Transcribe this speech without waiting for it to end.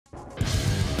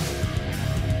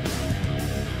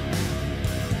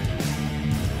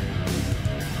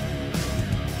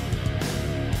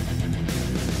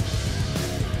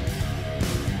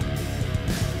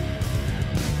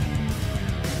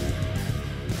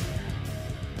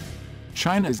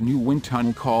China's new wind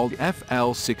tunnel called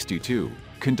FL-62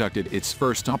 conducted its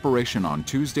first operation on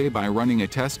Tuesday by running a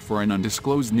test for an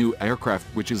undisclosed new aircraft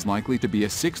which is likely to be a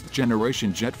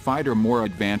sixth-generation jet fighter more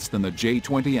advanced than the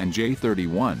J-20 and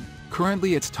J-31,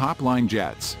 currently its top-line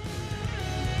jets.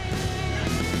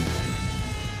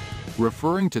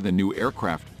 Referring to the new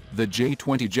aircraft, the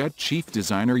J-20 jet chief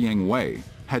designer Yang Wei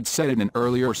had said in an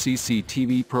earlier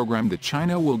CCTV program that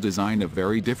China will design a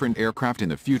very different aircraft in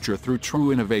the future through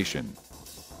true innovation.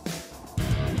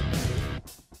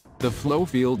 The flow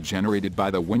field generated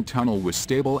by the wind tunnel was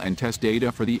stable and test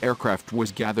data for the aircraft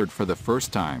was gathered for the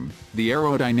first time, the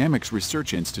Aerodynamics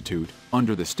Research Institute,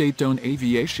 under the state-owned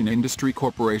Aviation Industry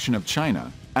Corporation of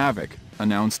China, AVIC,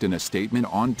 announced in a statement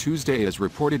on Tuesday as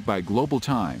reported by Global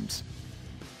Times.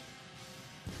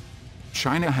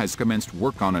 China has commenced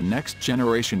work on a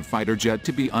next-generation fighter jet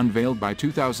to be unveiled by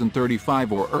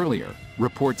 2035 or earlier,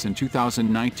 reports in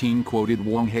 2019 quoted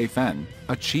Wang Heifen,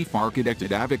 a chief architect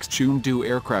at AVIC's Chengdu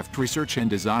Aircraft Research and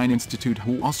Design Institute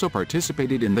who also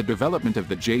participated in the development of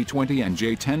the J-20 and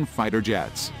J-10 fighter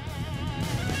jets.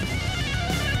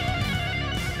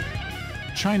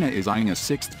 China is eyeing a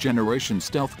sixth-generation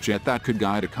stealth jet that could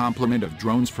guide a complement of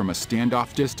drones from a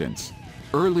standoff distance.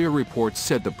 Earlier reports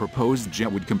said the proposed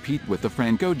jet would compete with the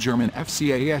Franco-German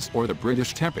FCAS or the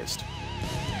British Tempest.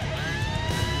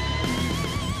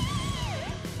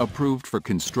 Approved for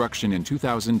construction in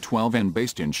 2012 and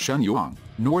based in Shenyang,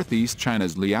 northeast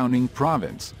China's Liaoning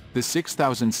province, the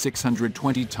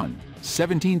 6,620-ton,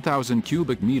 17,000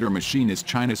 cubic meter machine is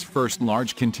China's first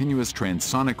large continuous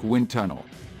transonic wind tunnel.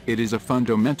 It is a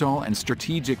fundamental and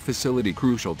strategic facility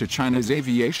crucial to China's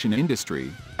aviation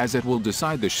industry, as it will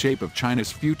decide the shape of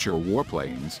China's future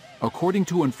warplanes, according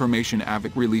to information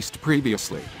AVIC released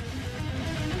previously.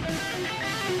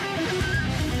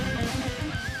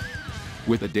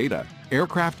 With the data,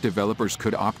 aircraft developers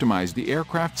could optimize the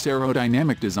aircraft's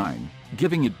aerodynamic design,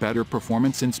 giving it better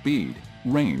performance in speed,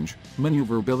 range,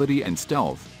 maneuverability and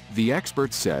stealth, the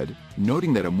experts said,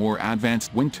 noting that a more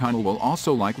advanced wind tunnel will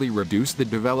also likely reduce the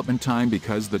development time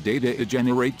because the data it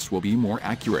generates will be more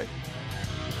accurate.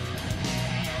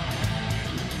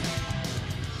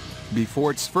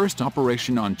 Before its first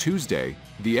operation on Tuesday,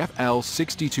 the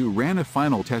FL-62 ran a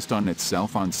final test on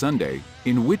itself on Sunday,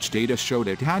 in which data showed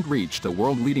it had reached a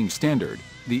world-leading standard,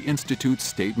 the Institute's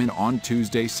statement on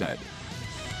Tuesday said.